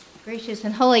Gracious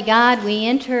and holy God, we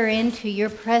enter into your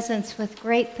presence with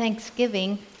great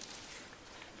thanksgiving.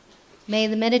 May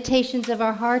the meditations of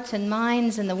our hearts and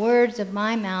minds and the words of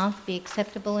my mouth be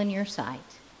acceptable in your sight.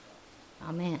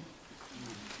 Amen.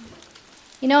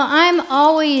 You know, I'm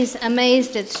always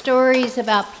amazed at stories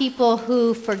about people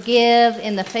who forgive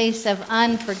in the face of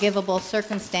unforgivable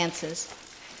circumstances.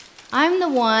 I'm the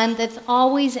one that's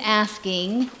always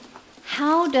asking,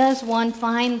 how does one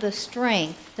find the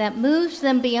strength that moves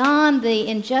them beyond the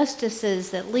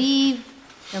injustices that leave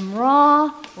them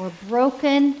raw or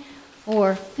broken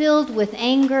or filled with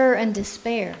anger and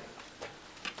despair?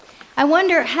 I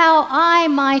wonder how I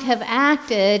might have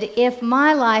acted if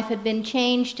my life had been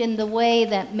changed in the way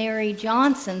that Mary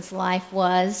Johnson's life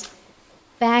was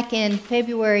back in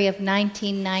February of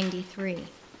 1993.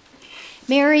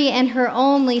 Mary and her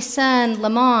only son,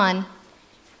 Lamont,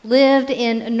 lived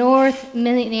in North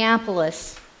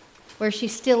Minneapolis, where she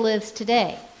still lives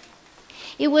today.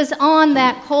 It was on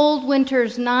that cold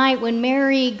winter's night when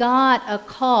Mary got a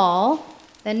call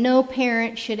that no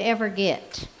parent should ever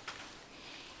get.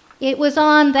 It was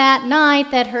on that night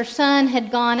that her son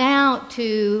had gone out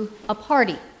to a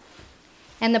party,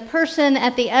 and the person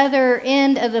at the other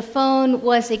end of the phone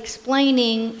was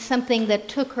explaining something that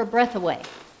took her breath away.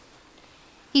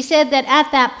 He said that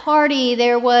at that party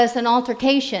there was an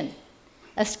altercation.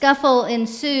 A scuffle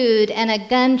ensued and a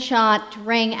gunshot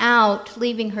rang out,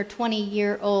 leaving her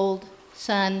 20-year-old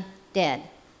son dead.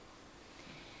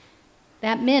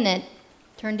 That minute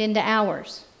turned into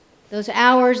hours. Those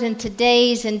hours into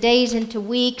days and days into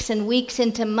weeks and weeks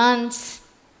into months,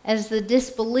 as the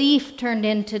disbelief turned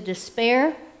into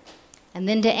despair and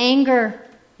then to anger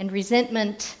and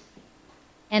resentment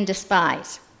and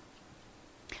despise.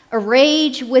 A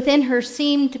rage within her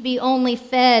seemed to be only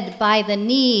fed by the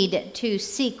need to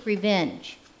seek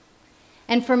revenge.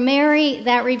 And for Mary,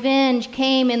 that revenge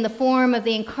came in the form of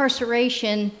the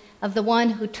incarceration of the one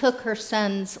who took her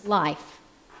son's life.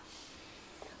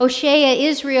 O'Shea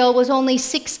Israel was only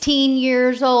 16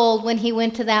 years old when he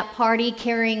went to that party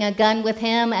carrying a gun with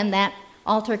him, and that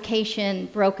altercation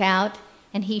broke out,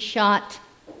 and he shot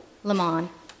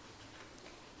Lamont.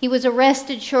 He was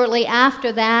arrested shortly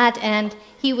after that, and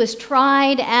he was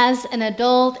tried as an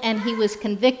adult, and he was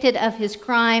convicted of his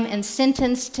crime and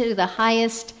sentenced to the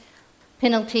highest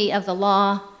penalty of the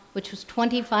law, which was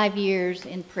 25 years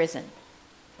in prison.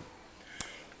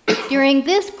 During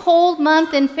this cold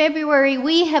month in February,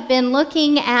 we have been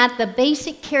looking at the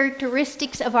basic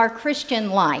characteristics of our Christian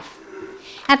life.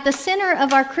 At the center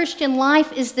of our Christian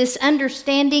life is this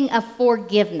understanding of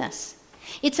forgiveness.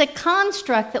 It's a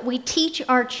construct that we teach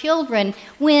our children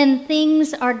when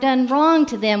things are done wrong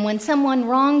to them, when someone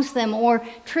wrongs them or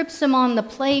trips them on the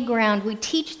playground. We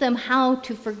teach them how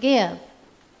to forgive.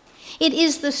 It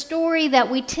is the story that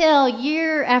we tell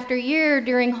year after year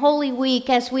during Holy Week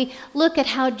as we look at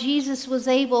how Jesus was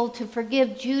able to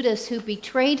forgive Judas who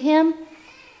betrayed him,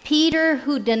 Peter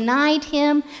who denied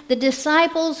him, the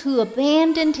disciples who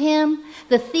abandoned him,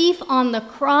 the thief on the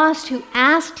cross who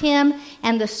asked him,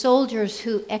 and the soldiers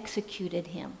who executed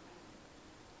him.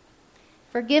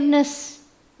 Forgiveness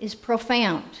is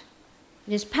profound.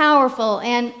 It is powerful,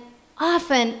 and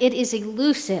often it is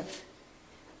elusive,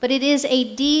 but it is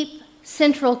a deep,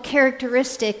 central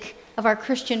characteristic of our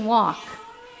Christian walk.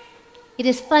 It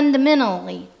is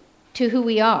fundamentally to who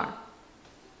we are.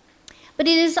 But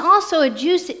it is also a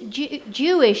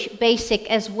Jewish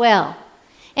basic as well.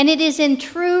 And it is in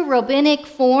true rabbinic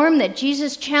form that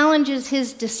Jesus challenges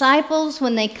his disciples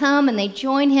when they come and they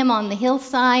join him on the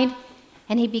hillside,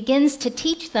 and he begins to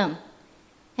teach them.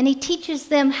 And he teaches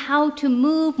them how to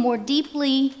move more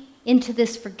deeply into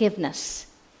this forgiveness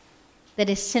that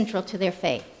is central to their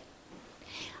faith.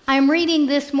 I'm reading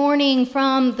this morning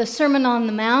from the Sermon on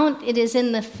the Mount. It is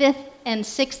in the 5th and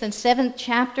 6th and 7th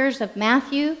chapters of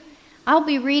Matthew. I'll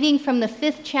be reading from the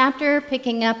 5th chapter,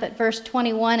 picking up at verse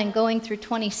 21 and going through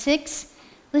 26.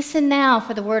 Listen now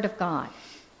for the word of God.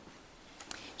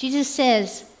 Jesus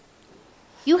says,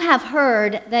 "You have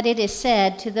heard that it is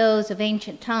said to those of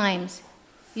ancient times,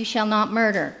 'You shall not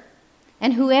murder,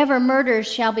 and whoever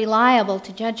murders shall be liable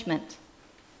to judgment.'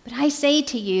 But I say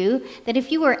to you that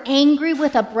if you are angry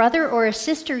with a brother or a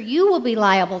sister, you will be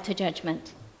liable to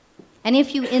judgment. And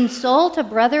if you insult a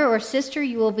brother or sister,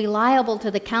 you will be liable to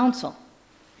the council.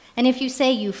 And if you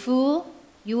say, 'You fool,'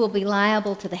 you will be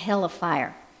liable to the hell of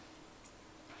fire.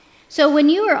 So when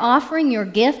you are offering your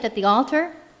gift at the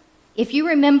altar, if you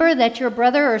remember that your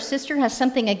brother or sister has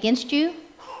something against you,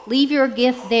 leave your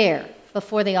gift there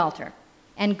before the altar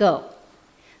and go.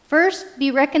 First be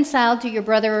reconciled to your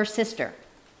brother or sister,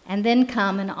 and then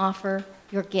come and offer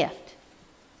your gift.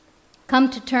 Come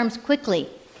to terms quickly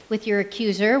with your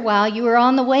accuser while you are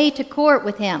on the way to court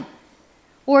with him.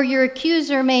 Or your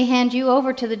accuser may hand you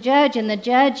over to the judge, and the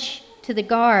judge to the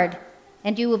guard,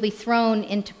 and you will be thrown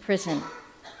into prison.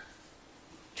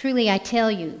 Truly, I tell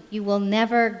you, you will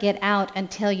never get out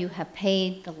until you have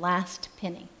paid the last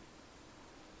penny.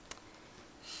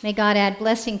 May God add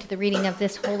blessing to the reading of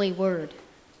this holy word.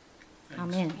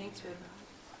 Amen.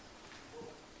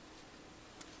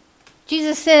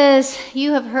 Jesus says,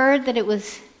 you have heard that it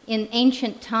was in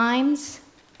ancient times.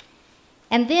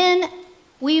 And then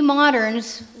we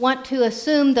moderns want to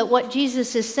assume that what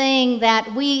Jesus is saying,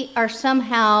 that we are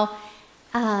somehow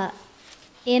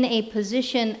in a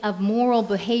position of moral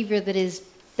behavior that is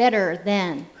better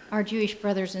than our Jewish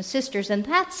brothers and sisters. And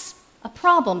that's a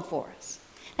problem for us.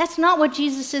 That's not what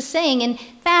Jesus is saying. In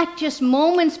fact, just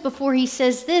moments before he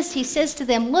says this, he says to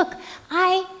them, look,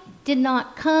 I did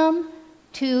not come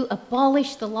to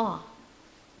abolish the law,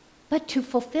 but to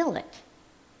fulfill it.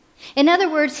 In other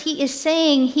words, he is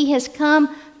saying he has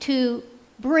come to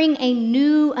bring a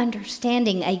new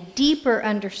understanding, a deeper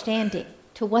understanding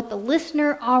to what the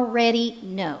listener already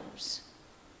knows.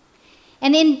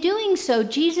 And in doing so,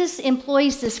 Jesus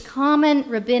employs this common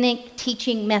rabbinic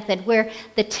teaching method where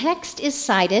the text is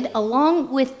cited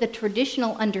along with the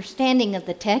traditional understanding of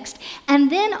the text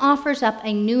and then offers up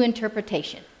a new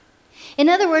interpretation. In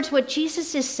other words, what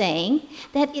Jesus is saying,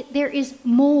 that there is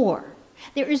more.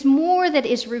 There is more that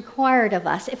is required of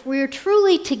us if we are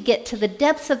truly to get to the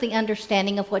depths of the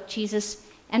understanding of what Jesus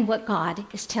and what God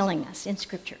is telling us in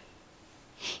Scripture.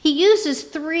 He uses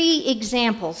 3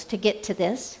 examples to get to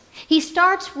this. He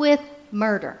starts with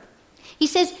murder. He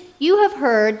says, you have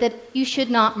heard that you should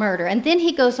not murder. And then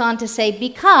he goes on to say,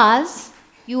 because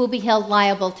you will be held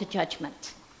liable to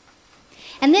judgment.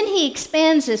 And then he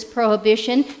expands this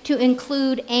prohibition to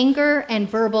include anger and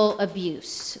verbal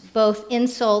abuse, both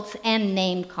insults and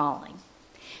name-calling.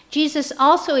 Jesus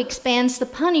also expands the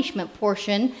punishment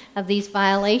portion of these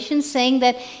violations, saying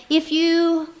that if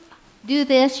you do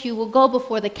this, you will go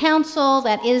before the council,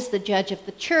 that is the judge of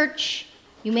the church.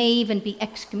 You may even be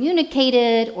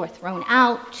excommunicated or thrown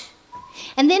out.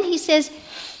 And then he says,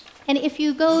 and if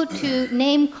you go to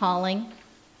name-calling,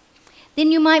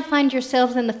 then you might find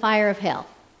yourselves in the fire of hell.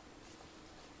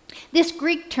 This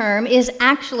Greek term is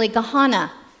actually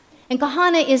Gehenna. And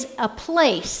Gehenna is a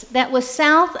place that was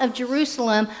south of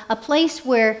Jerusalem, a place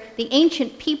where the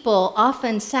ancient people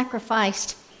often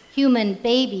sacrificed human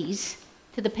babies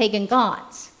to the pagan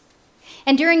gods.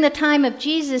 And during the time of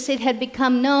Jesus, it had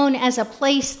become known as a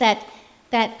place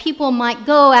that people might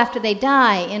go after they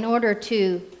die in order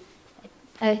to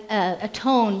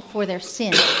atone for their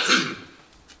sins.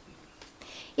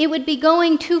 It would be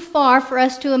going too far for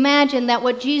us to imagine that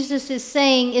what Jesus is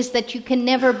saying is that you can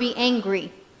never be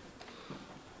angry.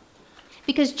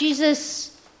 Because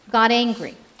Jesus got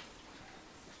angry.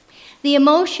 The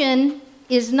emotion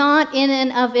is not in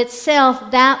and of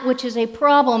itself that which is a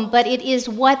problem, but it is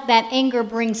what that anger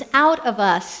brings out of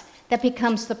us that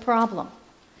becomes the problem.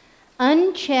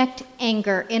 Unchecked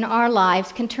anger in our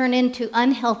lives can turn into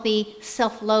unhealthy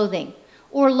self-loathing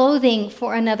or loathing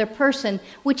for another person,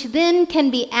 which then can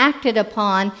be acted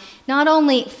upon not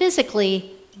only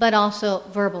physically, but also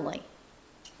verbally.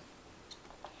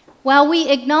 While we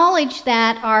acknowledge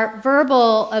that our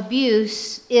verbal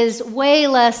abuse is way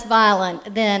less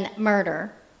violent than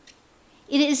murder,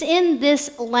 it is in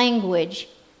this language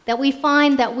that we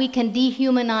find that we can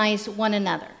dehumanize one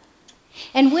another.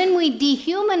 And when we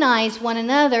dehumanize one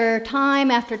another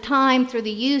time after time through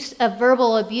the use of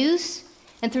verbal abuse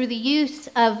and through the use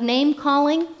of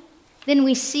name-calling, then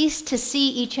we cease to see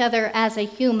each other as a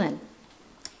human.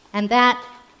 And that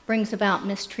brings about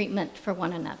mistreatment for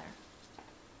one another.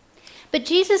 But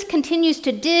Jesus continues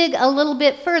to dig a little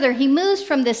bit further. He moves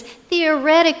from this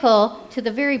theoretical to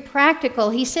the very practical.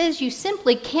 He says you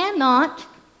simply cannot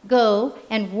go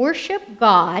and worship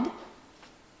God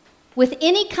with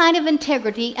any kind of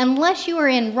integrity unless you are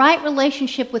in right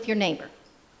relationship with your neighbor,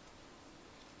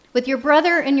 with your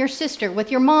brother and your sister,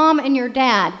 with your mom and your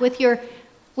dad, with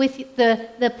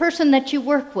the person that you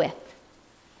work with.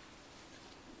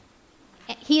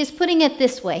 He is putting it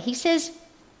this way. He says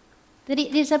that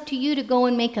it is up to you to go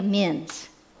and make amends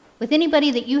with anybody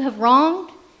that you have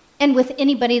wronged and with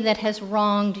anybody that has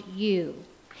wronged you.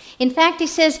 In fact, he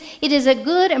says it is a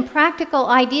good and practical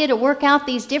idea to work out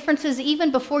these differences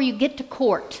even before you get to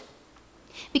court.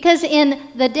 Because in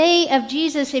the day of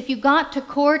Jesus, if you got to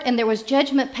court and there was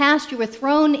judgment passed, you were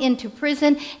thrown into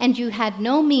prison and you had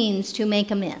no means to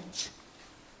make amends.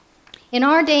 In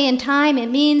our day and time, it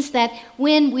means that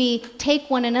when we take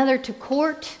one another to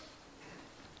court,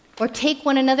 or take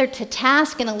one another to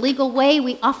task in a legal way,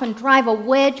 we often drive a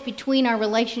wedge between our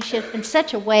relationship in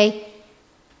such a way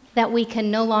that we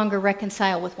can no longer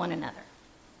reconcile with one another.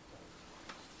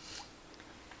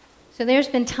 So there's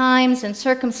been times and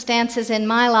circumstances in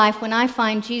my life when I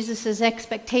find Jesus'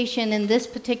 expectation in this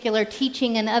particular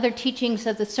teaching and other teachings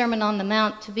of the Sermon on the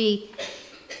Mount to be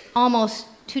almost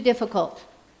too difficult,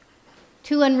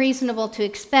 too unreasonable to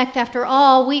expect. After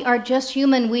all, we are just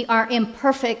human. We are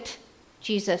imperfect,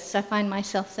 Jesus, I find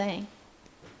myself saying.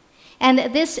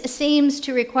 And this seems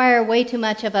to require way too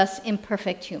much of us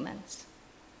imperfect humans.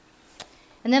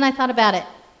 And then I thought about it.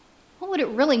 What would it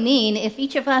really mean if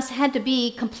each of us had to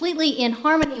be completely in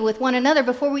harmony with one another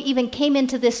before we even came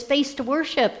into this space to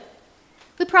worship?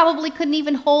 We probably couldn't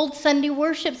even hold Sunday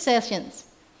worship sessions.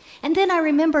 And then I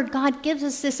remembered God gives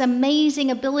us this amazing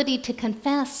ability to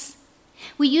confess.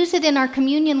 We use it in our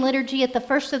communion liturgy at the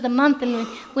first of the month, and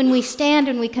when we stand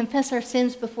and we confess our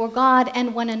sins before God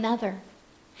and one another.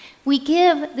 We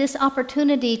give this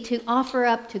opportunity to offer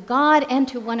up to God and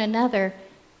to one another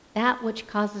that which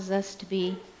causes us to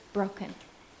be broken.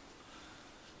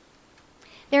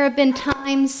 There have been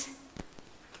times,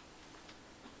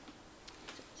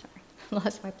 sorry, I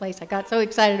lost my place. I got so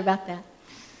excited about that.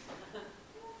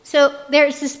 So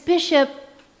there's this Bishop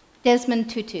Desmond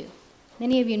Tutu.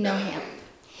 Many of you know him.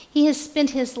 He has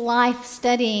spent his life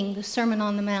studying the Sermon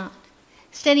on the Mount,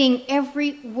 studying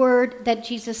every word that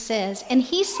Jesus says. And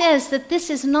he says that this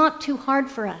is not too hard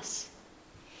for us.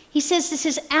 He says this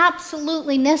is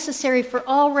absolutely necessary for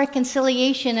all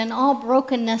reconciliation and all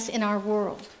brokenness in our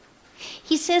world.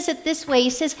 He says it this way. He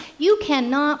says, you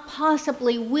cannot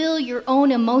possibly will your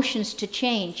own emotions to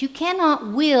change. You cannot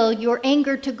will your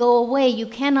anger to go away. You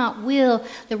cannot will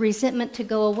the resentment to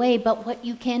go away. But what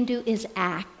you can do is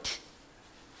act.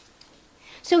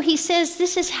 So he says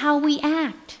this is how we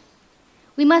act.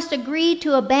 We must agree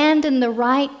to abandon the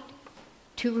right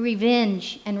to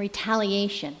revenge and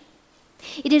retaliation.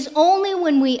 It is only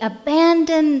when we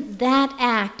abandon that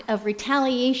act of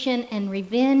retaliation and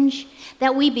revenge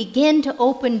that we begin to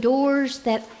open doors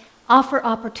that offer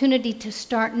opportunity to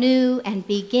start new and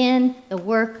begin the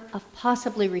work of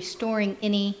possibly restoring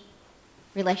any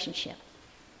relationship.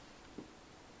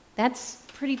 That's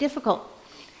pretty difficult,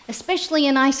 especially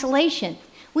in isolation.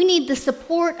 We need the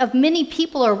support of many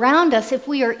people around us if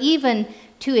we are even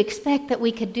to expect that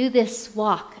we could do this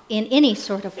walk in any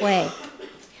sort of way.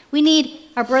 We need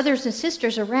our brothers and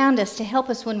sisters around us to help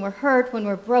us when we're hurt, when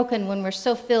we're broken, when we're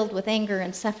so filled with anger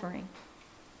and suffering.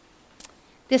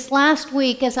 This last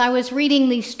week, as I was reading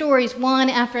these stories one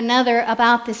after another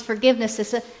about this forgiveness,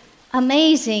 this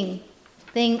amazing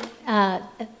thing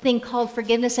called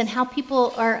forgiveness, and how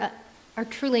people are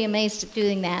truly amazed at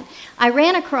doing that, I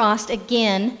ran across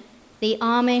again the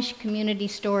Amish community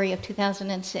story of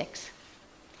 2006.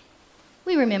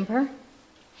 We remember.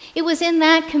 It was in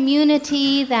that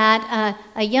community that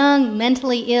a young,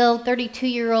 mentally ill,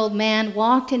 32-year-old man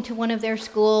walked into one of their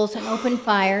schools and opened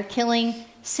fire, killing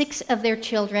 6 of their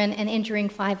children and injuring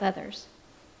 5 others.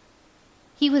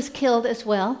 He was killed as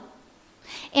well.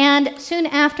 And soon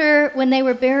after, when they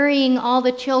were burying all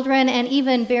the children and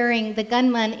even burying the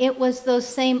gunman, it was those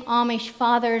same Amish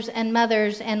fathers and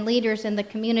mothers and leaders in the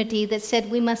community that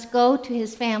said, we must go to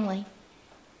his family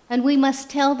and we must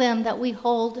tell them that we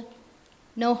hold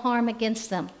no harm against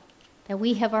them, that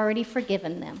we have already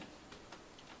forgiven them.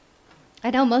 I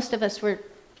know most of us were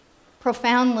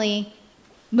profoundly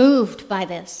moved by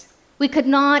this. We could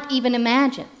not even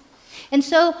imagine. And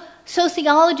so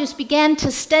sociologists began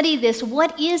to study this.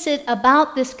 What is it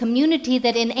about this community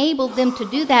that enabled them to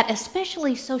do that,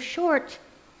 especially so short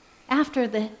after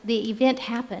the event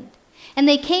happened? And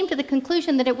they came to the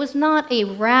conclusion that it was not a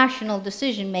rational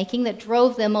decision-making that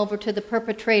drove them over to the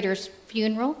perpetrator's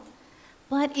funeral,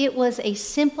 but it was a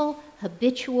simple,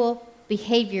 habitual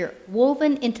behavior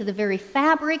woven into the very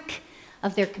fabric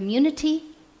of their community,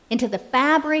 into the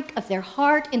fabric of their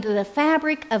heart, into the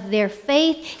fabric of their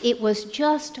faith. It was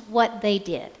just what they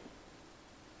did.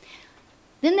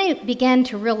 Then they began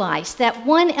to realize that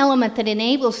one element that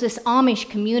enables this Amish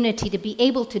community to be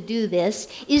able to do this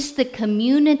is the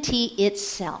community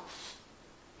itself.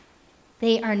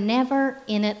 They are never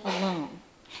in it alone.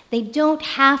 They don't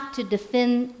have to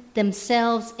defend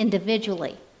themselves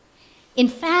individually. In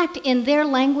fact, in their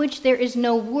language, there is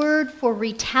no word for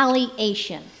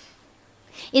retaliation.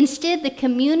 Instead, the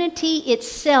community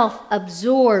itself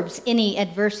absorbs any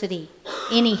adversity,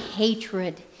 any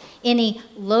hatred, any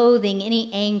loathing,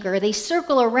 any anger. They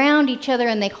circle around each other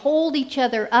and they hold each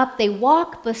other up. They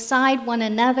walk beside one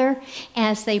another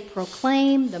as they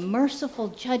proclaim the merciful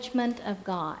judgment of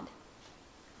God.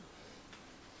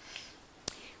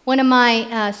 One of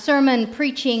my sermon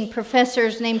preaching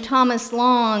professors named Thomas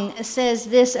Long says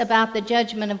this about the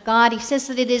judgment of God. He says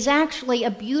that it is actually a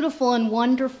beautiful and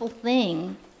wonderful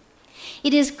thing.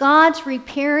 It is God's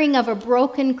repairing of a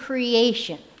broken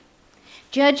creation.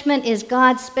 Judgment is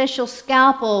God's special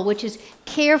scalpel, which is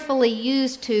carefully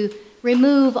used to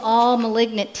remove all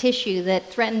malignant tissue that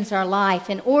threatens our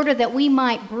life in order that we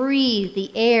might breathe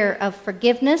the air of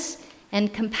forgiveness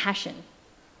and compassion.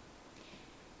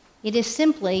 It is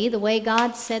simply the way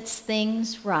God sets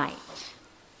things right.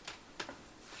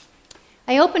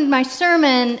 I opened my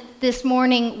sermon this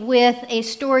morning with a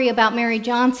story about Mary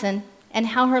Johnson and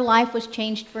how her life was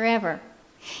changed forever.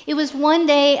 It was one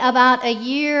day about a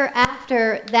year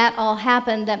after that all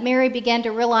happened that Mary began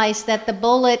to realize that the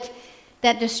bullet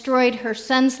that destroyed her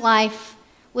son's life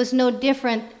was no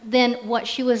different than what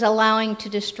she was allowing to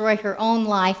destroy her own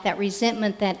life, that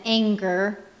resentment, that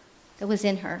anger that was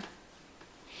in her.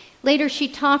 Later, she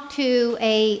talked to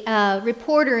a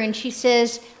reporter, and she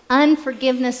says,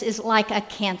 unforgiveness is like a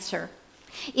cancer.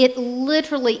 It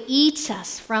literally eats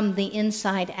us from the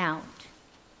inside out.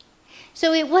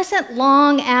 So it wasn't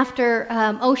long after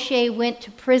O'Shea went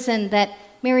to prison that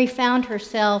Mary found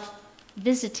herself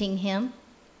visiting him.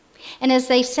 And as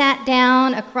they sat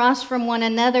down across from one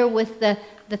another with the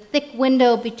thick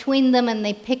window between them, and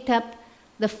they picked up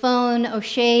the phone,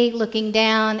 O'Shea looking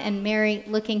down and Mary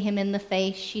looking him in the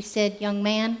face, she said, young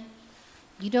man,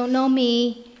 you don't know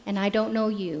me and I don't know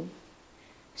you.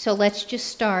 So let's just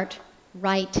start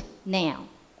right now.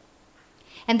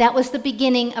 And that was the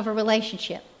beginning of a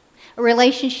relationship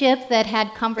that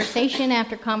had conversation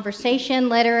after conversation,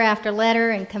 letter after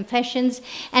letter, and confessions.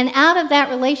 And out of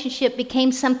that relationship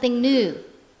became something new.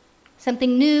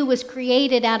 Something new was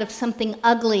created out of something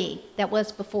ugly that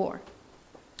was before.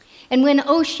 And when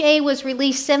O'Shea was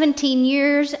released 17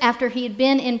 years after he had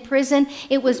been in prison,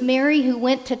 it was Mary who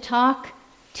went to talk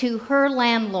to her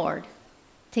landlord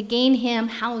to gain him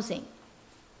housing.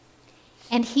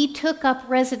 And he took up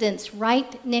residence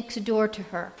right next door to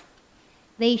her.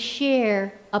 They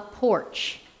share a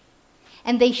porch,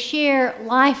 and they share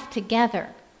life together.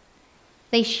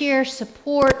 They share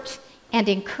support and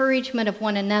encouragement of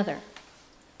one another.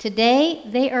 Today,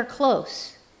 they are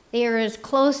close. They are as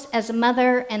close as a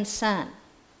mother and son.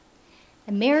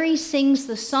 And Mary sings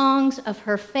the songs of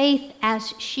her faith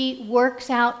as she works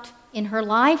out in her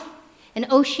life.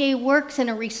 And O'Shea works in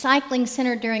a recycling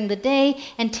center during the day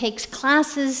and takes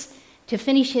classes to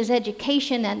finish his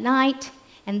education at night.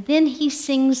 And then he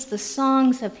sings the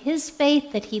songs of his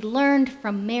faith that he learned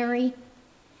from Mary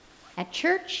at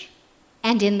church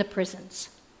and in the prisons.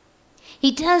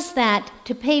 He does that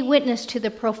to pay witness to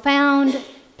the profound,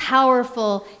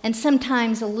 powerful, and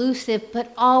sometimes elusive,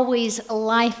 but always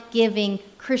life-giving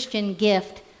Christian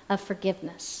gift of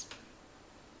forgiveness.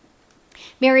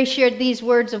 Mary shared these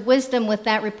words of wisdom with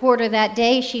that reporter that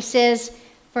day. She says,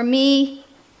 for me,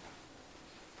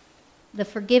 the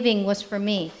forgiving was for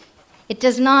me. It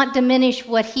does not diminish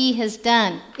what he has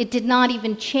done. It did not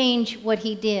even change what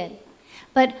he did.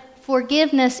 But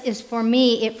forgiveness is for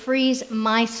me. It frees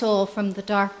my soul from the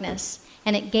darkness,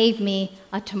 and it gave me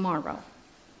a tomorrow.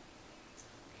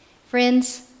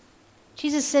 Friends,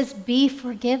 Jesus says, be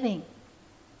forgiving.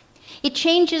 It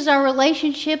changes our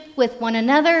relationship with one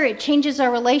another, it changes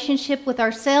our relationship with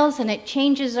ourselves, and it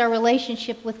changes our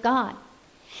relationship with God.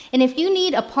 And if you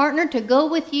need a partner to go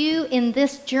with you in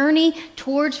this journey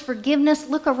towards forgiveness,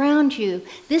 look around you.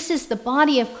 This is the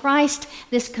body of Christ,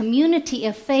 this community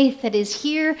of faith that is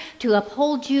here to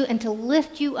uphold you and to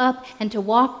lift you up and to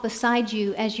walk beside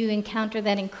you as you encounter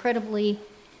that incredibly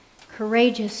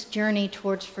courageous journey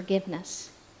towards forgiveness.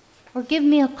 Or give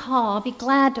me a call. I'll be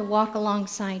glad to walk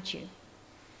alongside you.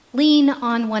 Lean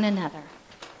on one another.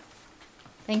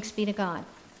 Thanks be to God.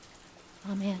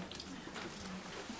 Amen.